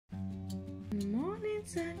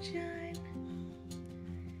sunshine.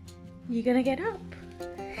 You gonna get up?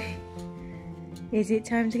 Is it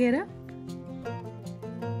time to get up?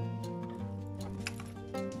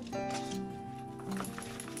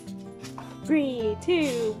 Three,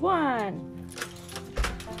 two, one.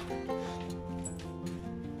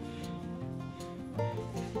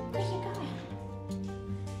 Where you going?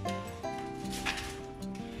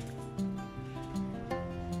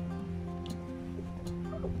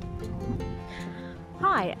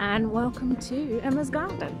 Hi, and welcome to Emma's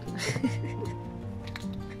garden.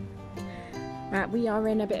 Right, we are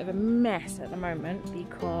in a bit of a mess at the moment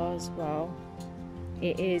because, well,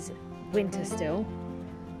 it is winter still,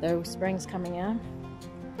 though spring's coming out.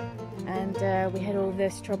 And we had all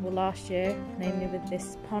this trouble last year, namely with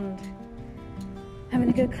this pond having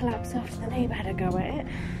a good collapse after the neighbour had a go at it.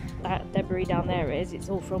 That debris down there it's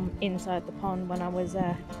all from inside the pond when I was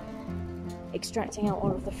extracting out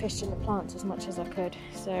all of the fish and the plants as much as I could.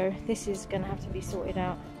 So this is going to have to be sorted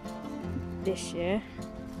out this year,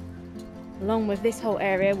 along with this whole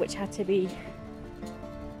area which had to be,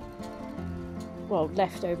 well,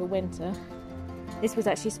 left over winter. This was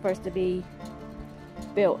actually supposed to be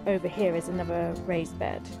built over here as another raised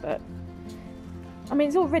bed, but I mean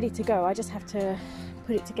it's all ready to go. I just have to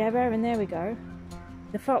put it together, and there we go.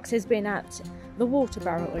 The fox has been at the water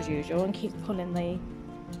barrel as usual and keeps pulling the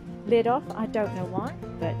lid off. I don't know why,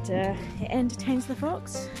 but it entertains the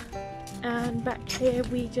fox. And back here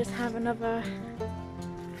we just have another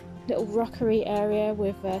little rockery area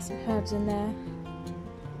with some herbs in there.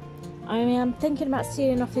 I mean, I'm thinking about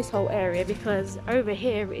sealing off this whole area because over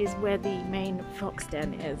here is where the main fox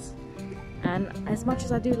den is, and as much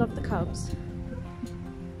as I do love the cubs,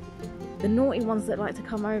 the naughty ones that like to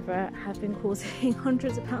come over have been causing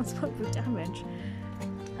hundreds of pounds worth of damage.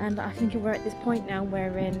 And I think we're at this point now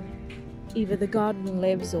wherein either the garden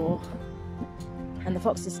lives and the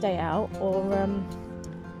foxes stay out, or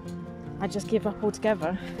I just give up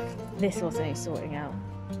altogether. This also needs sorting out.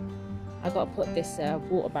 I've got to put this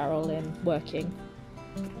water barrel in working.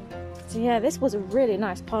 So yeah, this was a really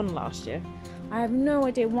nice pond last year. I have no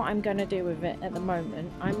idea what I'm going to do with it at the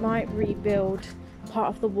moment. I might rebuild part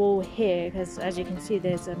of the wall here because, as you can see,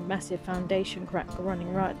 there's a massive foundation crack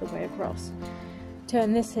running right the way across.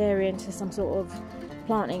 Turn this area into some sort of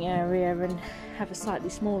planting area and have a slightly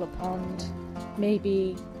smaller pond.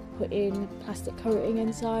 Maybe put in plastic coating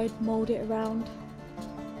inside, mould it around,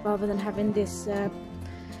 rather than having this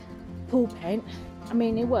pool paint. I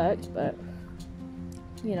mean, it worked, but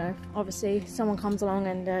you know, obviously someone comes along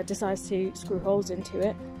and decides to screw holes into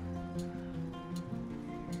it.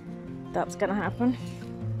 That's gonna happen.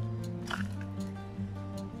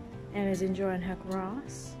 Emma's enjoying her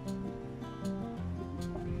grass.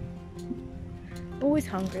 Always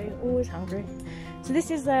hungry, always hungry. So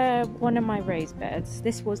this is one of my raised beds.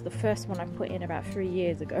 This was the first one I put in about 3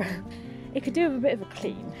 years ago. It could do with a bit of a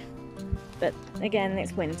clean, but again,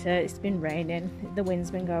 it's winter, it's been raining, the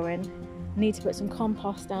wind's been going. I need to put some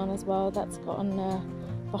compost down as well. That's gotten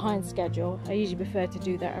behind schedule. I usually prefer to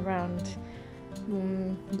do that around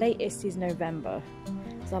latest is November,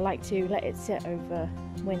 so I like to let it sit over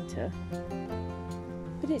winter,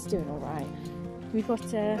 but it's doing all right. We've got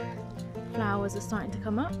flowers are starting to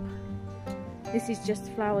come up. This is just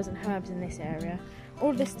flowers and herbs in this area.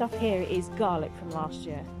 All this stuff here is garlic from last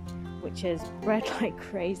year, which has bred like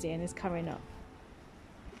crazy and is coming up.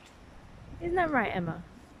 Isn't that right, Emma?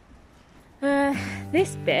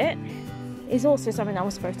 This bit is also something I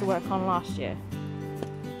was supposed to work on last year.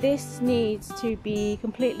 This needs to be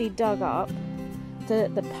completely dug up.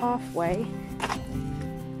 The pathway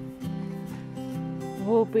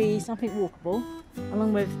will be something walkable,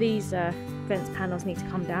 along with these fence panels need to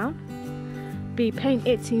come down, be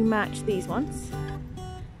painted to match these ones.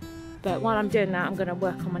 But while I'm doing that, I'm going to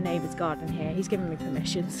work on my neighbour's garden here. He's given me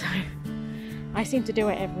permission, so I seem to do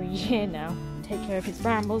it every year now. Take care of his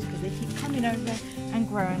brambles because they keep coming over and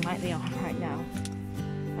growing like they are right now.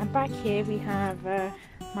 And back here we have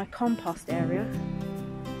my compost area.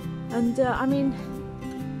 And I mean,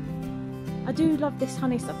 I do love this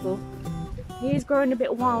honeysuckle. He is growing a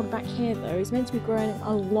bit wild back here though. He's meant to be growing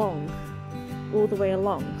along, all the way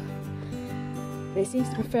along. But he seems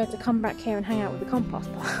to prefer to come back here and hang out with the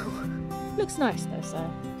compost pile. Looks nice though, so.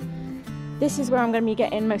 This is where I'm going to be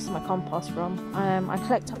getting most of my compost from. I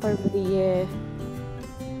collect up over the year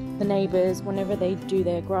the neighbours, whenever they do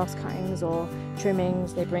their grass cuttings or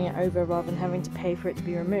trimmings, they bring it over rather than having to pay for it to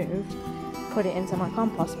be removed. Put it into my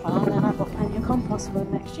compost pile, and then I've got plenty of compost for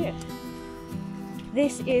next year.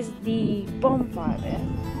 This is the bonfire bit.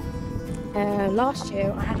 Last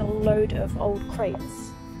year I had a load of old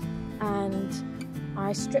crates and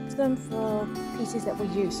I stripped them for pieces that were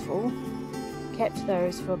useful, kept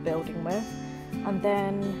those for building with, and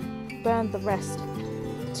then burned the rest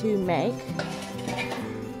to make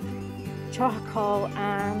charcoal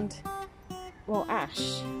and, well,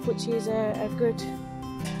 ash, which is a good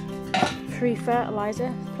free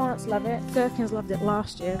fertilizer. Plants love it. Gherkins loved it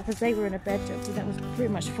last year because they were in a bed that was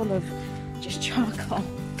pretty much full of just charcoal.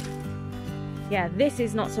 Yeah, this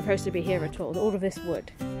is not supposed to be here at all of this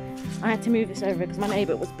wood. I had to move this over because my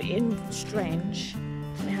neighbour was being strange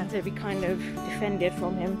and it had to be kind of defended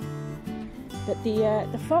from him. But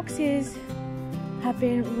the foxes have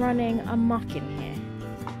been running amok in here.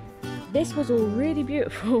 This was all really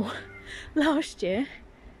beautiful last year,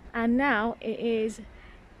 and now it is,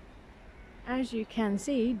 as you can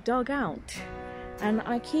see, dug out. And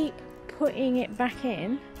I keep putting it back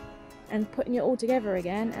in and putting it all together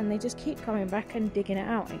again, and they just keep coming back and digging it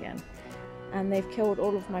out again. And they've killed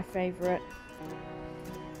all of my favourite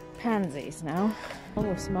pansies now, along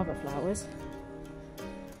with some other flowers,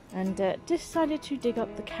 and decided to dig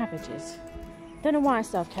up the cabbages. Don't know why I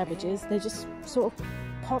still have cabbages, they just sort of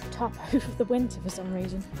popped up over the winter for some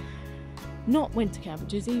reason. Not winter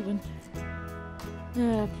cabbages even.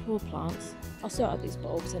 Poor plants. I'll sort out these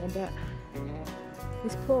bulbs in a bit.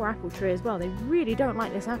 This poor apple tree as well, they really don't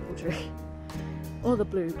like this apple tree. Or the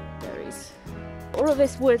blueberries. All of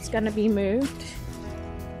this wood's going to be moved.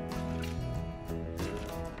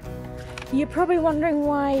 You're probably wondering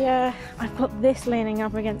why I've got this leaning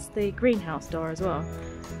up against the greenhouse door as well.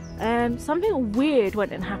 Something weird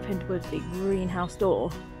went and happened with the greenhouse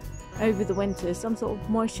door over the winter. Some sort of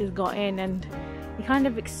moisture got in and it kind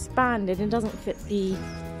of expanded and doesn't fit the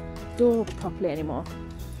door properly anymore.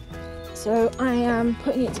 So I am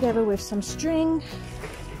putting it together with some string.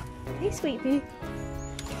 Hey, sweet bee.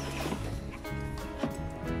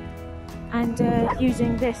 And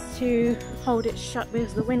using this to hold it shut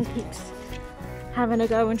because the wind keeps having a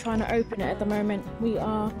go and trying to open it at the moment. We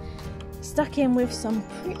are stuck in with some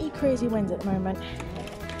pretty crazy winds at the moment.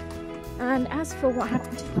 And as for what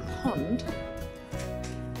happened to the pond,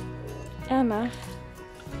 Emma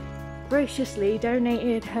graciously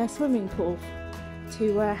donated her swimming pool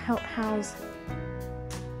to help house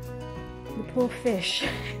the poor fish.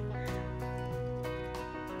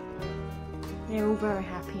 They're all very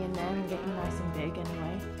happy in there and getting nice and big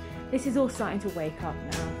anyway. This is all starting to wake up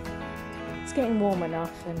now. It's getting warm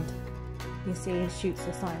enough and you see shoots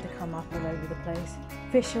are starting to come up all over the place.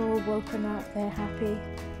 Fish are all woken up, they're happy.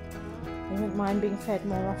 They wouldn't mind being fed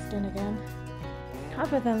more often again.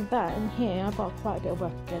 Other than that, in here I've got quite a bit of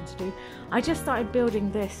work again to do. I just started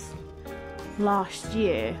building this last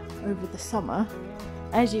year over the summer.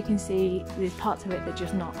 As you can see, there's parts of it that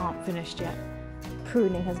just aren't finished yet.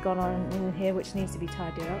 Pruning has gone on in here which needs to be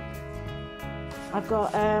tidied up. I've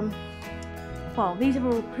got well, these are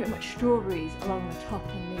all pretty much strawberries along the top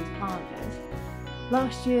in these plant beds.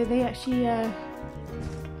 Last year they actually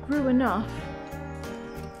grew enough.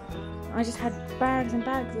 I just had bags and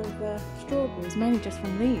bags of strawberries, mainly just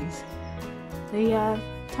from these. They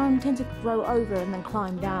tend to grow over and then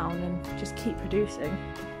climb down and just keep producing.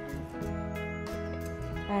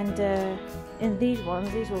 And in these ones,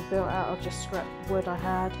 these were built out of just scrap wood I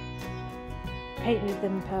had. Painted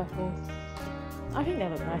them purple. I think they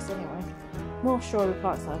look nice anyway. More strawberry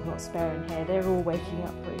plants that I've got spare in here. They're all waking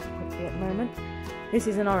up pretty quickly at the moment. This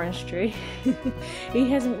is an orange tree.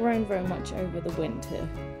 He hasn't grown very much over the winter.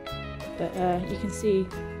 But you can see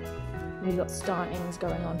we've got startings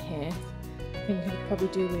going on here. I think you could probably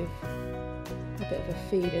do with a bit of a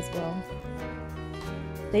feed as well.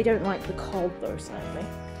 They don't like the cold though, sadly.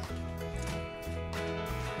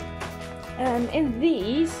 In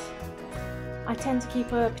these, I tend to keep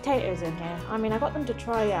potatoes in here. I mean, I got them to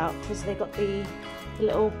try out because they got the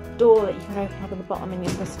little door that you can open up on the bottom and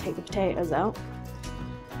you're supposed to take the potatoes out.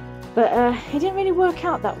 But it didn't really work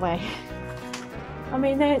out that way. I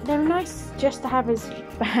mean, they're nice just to have as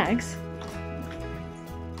bags.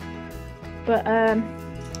 But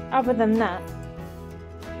other than that,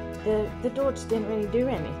 the door just didn't really do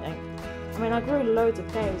anything. I mean, I grew loads of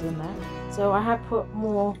potatoes in there, so I have put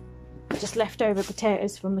more just leftover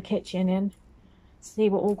potatoes from the kitchen in. See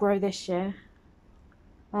what will grow this year.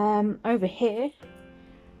 Over here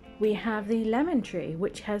we have the lemon tree,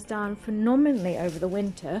 which has done phenomenally over the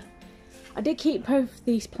winter. I did keep both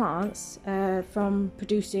these plants from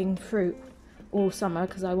producing fruit all summer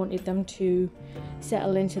because I wanted them to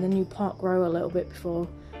settle into the new pot, grow a little bit before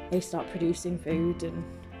they start producing food. And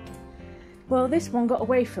well, this one got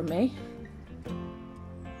away from me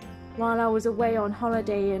while I was away on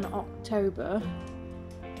holiday in October.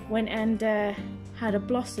 Went and had a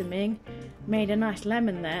blossoming made a nice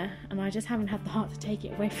lemon there, and I just haven't had the heart to take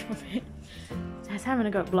it away from it. So it's having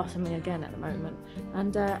a go at blossoming again at the moment.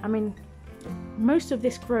 And I mean, most of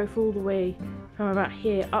this growth all the way from about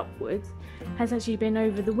here upwards has actually been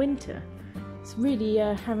over the winter. It's really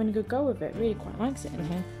having a good go of it. Really quite likes it in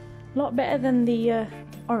here. A lot better than the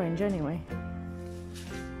orange anyway.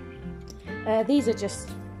 These are just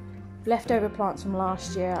leftover plants from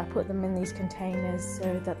last year. I put them in these containers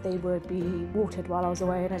so that they would be watered while I was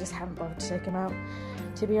away, and I just haven't bothered to take them out,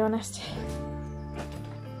 to be honest.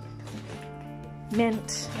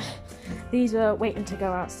 Mint. These are waiting to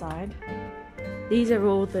go outside. These are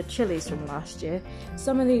all the chilies from last year.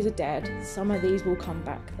 Some of these are dead, some of these will come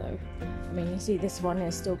back though. I mean, you see this one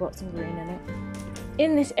has still got some green in it.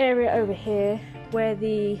 In this area over here, where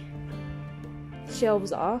the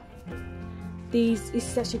shelves are, this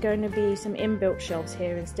is actually going to be some inbuilt shelves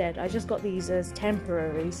here instead. I just got these as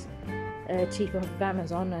temporaries, cheap off of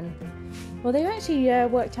Amazon, and well, they've actually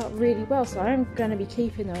worked out really well, so I'm going to be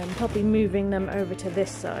keeping them and probably moving them over to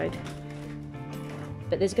this side.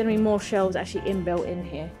 But there's going to be more shelves actually inbuilt in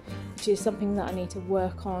here, which is something that I need to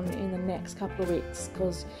work on in the next couple of weeks,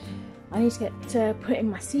 because I need to get to putting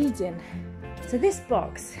my seeds in. So this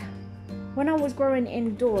box, when I was growing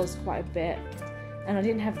indoors quite a bit and I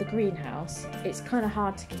didn't have the greenhouse, it's kind of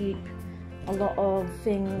hard to keep a lot of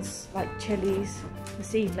things like chilies. The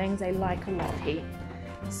seedlings, they like a lot of heat.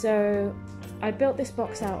 So I built this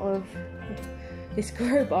box out of, this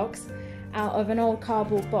grow box, out of an old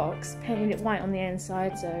cardboard box, painted it white on the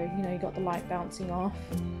inside so you know you got the light bouncing off,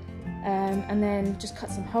 and then just cut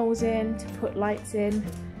some holes in to put lights in,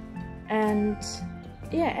 and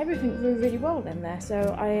yeah, everything grew really well in there.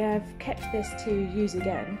 So I have kept this to use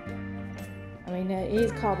again. I mean, it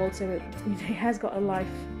is cardboard, so it has got a life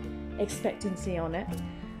expectancy on it,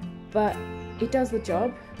 but it does the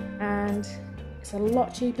job, and it's a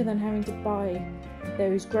lot cheaper than having to buy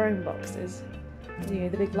those growing boxes, you know,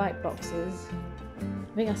 the big light boxes.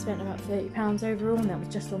 I think I spent about £30 overall, and that was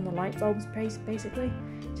just on the light bulbs basically.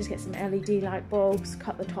 Just get some LED light bulbs,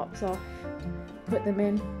 cut the tops off, put them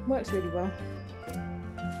in. Works really well.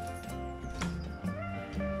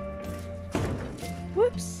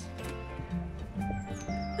 Whoops!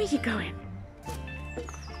 Where are you going? What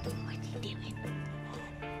are you doing?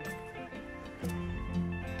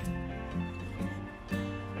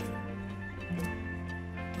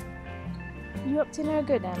 You up to no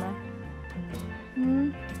good, Emma?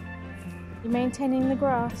 Hmm? You maintaining the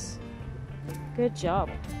grass? Good job.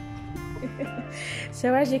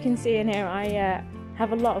 So as you can see in here, I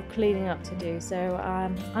have a lot of cleaning up to do, so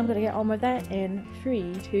I'm going to get on with that in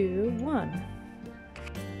 3, 2, 1.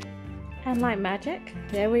 And like magic,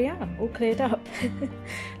 there we are, all cleared up.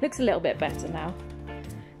 Looks a little bit better now.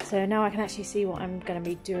 So now I can actually see what I'm going to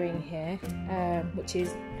be doing here, which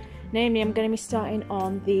is, namely, I'm going to be starting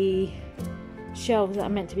on the shelves that are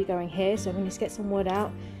meant to be going here. So I'm going to get some wood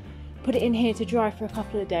out, put it in here to dry for a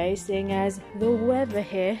couple of days, seeing as the weather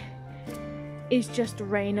here is just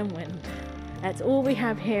rain and wind. That's all we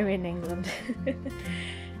have here in England.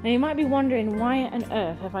 Now you might be wondering, why on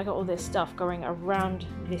earth have I got all this stuff going around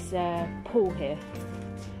this pool here?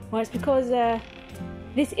 Well, it's because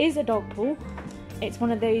this is a dog pool. It's one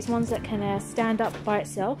of those ones that can stand up by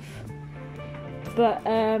itself, but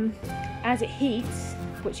as it heats,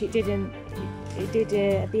 which it did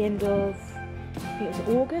at the end of, I think it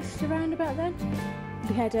was August, around about then,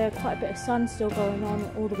 we had quite a bit of sun still going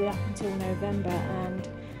on all the way up until November, and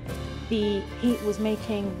the heat was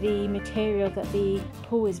making the material that the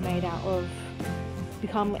pool is made out of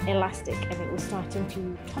become elastic, and it was starting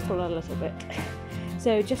to topple a little bit.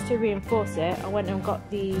 So just to reinforce it, I went and got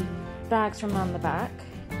the bags from around the back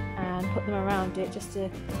and put them around it just to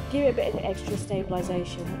give it a bit of extra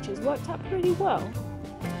stabilisation, which has worked out pretty well.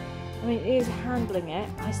 I mean, it is handling it.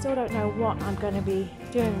 I still don't know what I'm going to be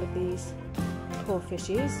doing with these poor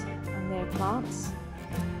fishies and their plants.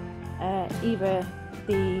 Either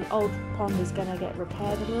the old pond is going to get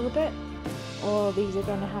repaired a little bit, or these are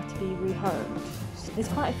going to have to be rehomed. There's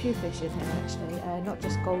quite a few fish in here actually, not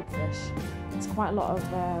just goldfish. It's quite a lot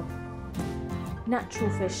of natural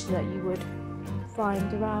fish that you would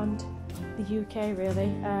find around the UK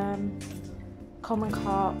really. Common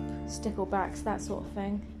carp, sticklebacks, that sort of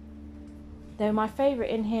thing. Though my favourite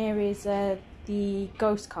in here is the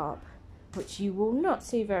ghost carp, which you will not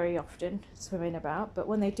see very often swimming about, but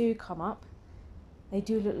when they do come up, they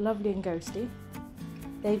do look lovely and ghosty.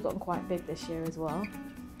 They've gotten quite big this year as well.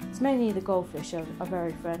 It's mainly the goldfish are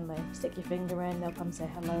very friendly. Stick your finger in, they'll come say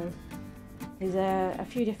hello. There's a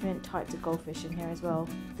few different types of goldfish in here as well.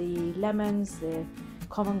 The lemons, the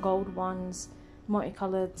common gold ones,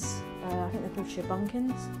 multicoloureds, I think they're called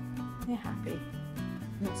sherbunkins, they're happy.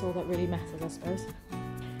 And that's all that really matters, I suppose.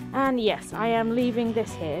 And yes, I am leaving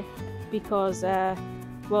this here because,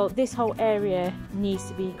 well, this whole area needs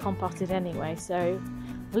to be composted anyway. So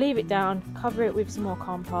I'll leave it down, cover it with some more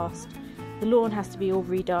compost. The lawn has to be all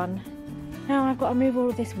redone. Now I've got to move all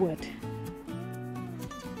of this wood.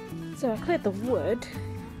 So I cleared the wood.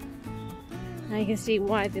 Now you can see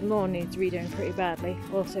why the lawn needs redoing pretty badly.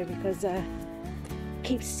 Also because it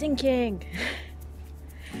keeps sinking.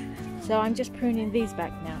 So I'm just pruning these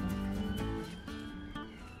back now.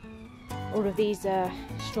 All of these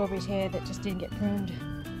strawberries here that just didn't get pruned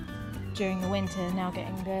during the winter, now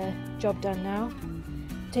getting the job done now.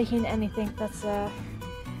 Taking anything that's,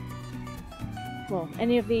 well,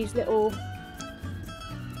 any of these little,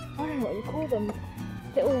 I don't know what you call them,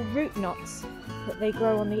 little root knots that they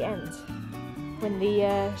grow on the end when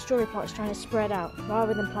the strawberry plant is trying to spread out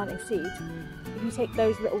rather than planting seeds. If you take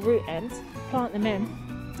those little root ends, plant them in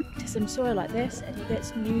to some soil like this, and you get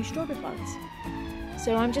some new strawberry plants.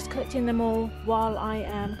 So I'm just collecting them all while I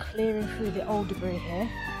am clearing through the old debris here.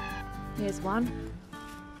 Here's one.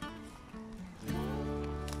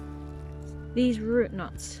 These root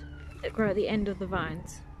knots that grow at the end of the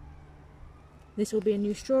vines. This will be a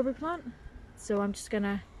new strawberry plant, so I'm just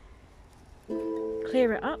gonna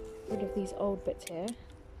clear it up, rid of these old bits here,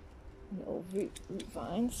 little root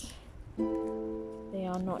vines. They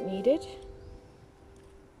are not needed.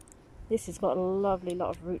 This has got a lovely lot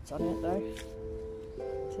of roots on it though,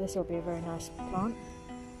 so this will be a very nice plant.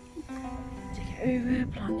 Take it over,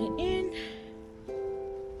 plant it in,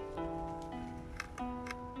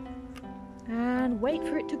 and wait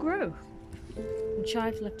for it to grow. And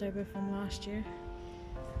chives left over from last year.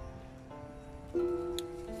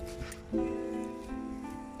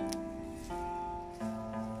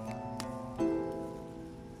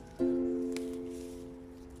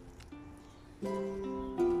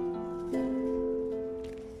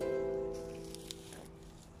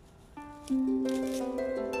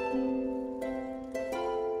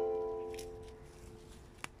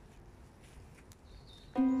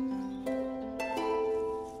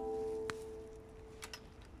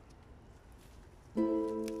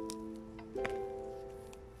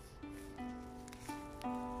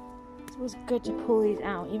 It was good to pull these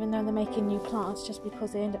out, even though they're making new plants, just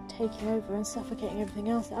because they end up taking over and suffocating everything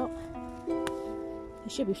else out. There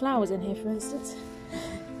should be flowers in here, for instance.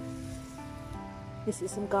 This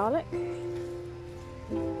is some garlic.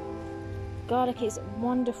 Garlic is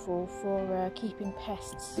wonderful for keeping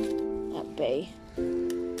pests at bay,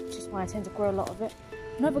 which is why I tend to grow a lot of it.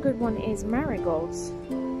 Another good one is marigolds.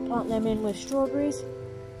 Plant them in with strawberries,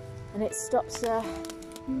 and it stops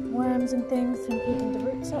worms and things from keeping the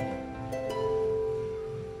roots up.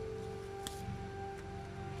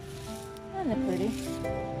 And they're pretty.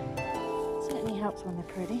 Certainly helps when they're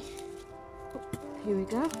pretty. Here we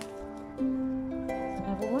go.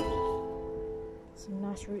 Another one. Some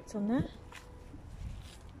nice roots on there.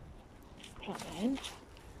 Plant that in.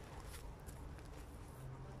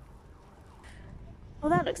 Well,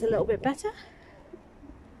 that looks a little bit better.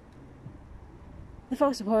 The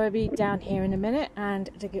fox will probably be down here in a minute and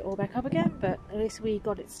dig it all back up again, but at least we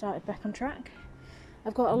got it started back on track.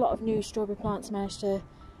 I've got a lot of new strawberry plants, managed to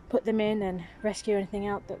put them in and rescue anything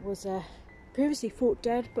out that was previously thought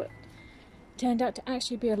dead, but turned out to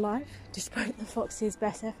actually be alive, despite the fox's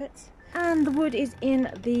best efforts. And the wood is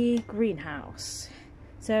in the greenhouse.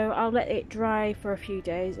 So I'll let it dry for a few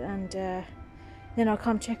days, and then I'll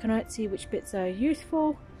come check on it, see which bits are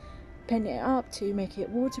useful, paint it up to make it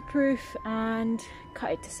waterproof, and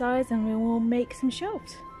cut it to size, and we will make some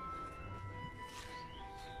shelves.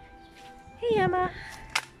 Hey Emma!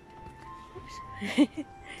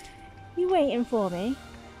 You waiting for me?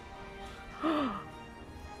 Are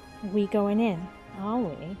we going in? Are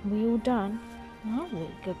we? Are we all done? Are we?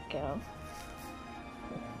 Good girl.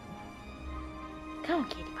 Come on,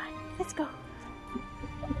 kitty pie. Let's go.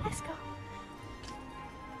 Let's go.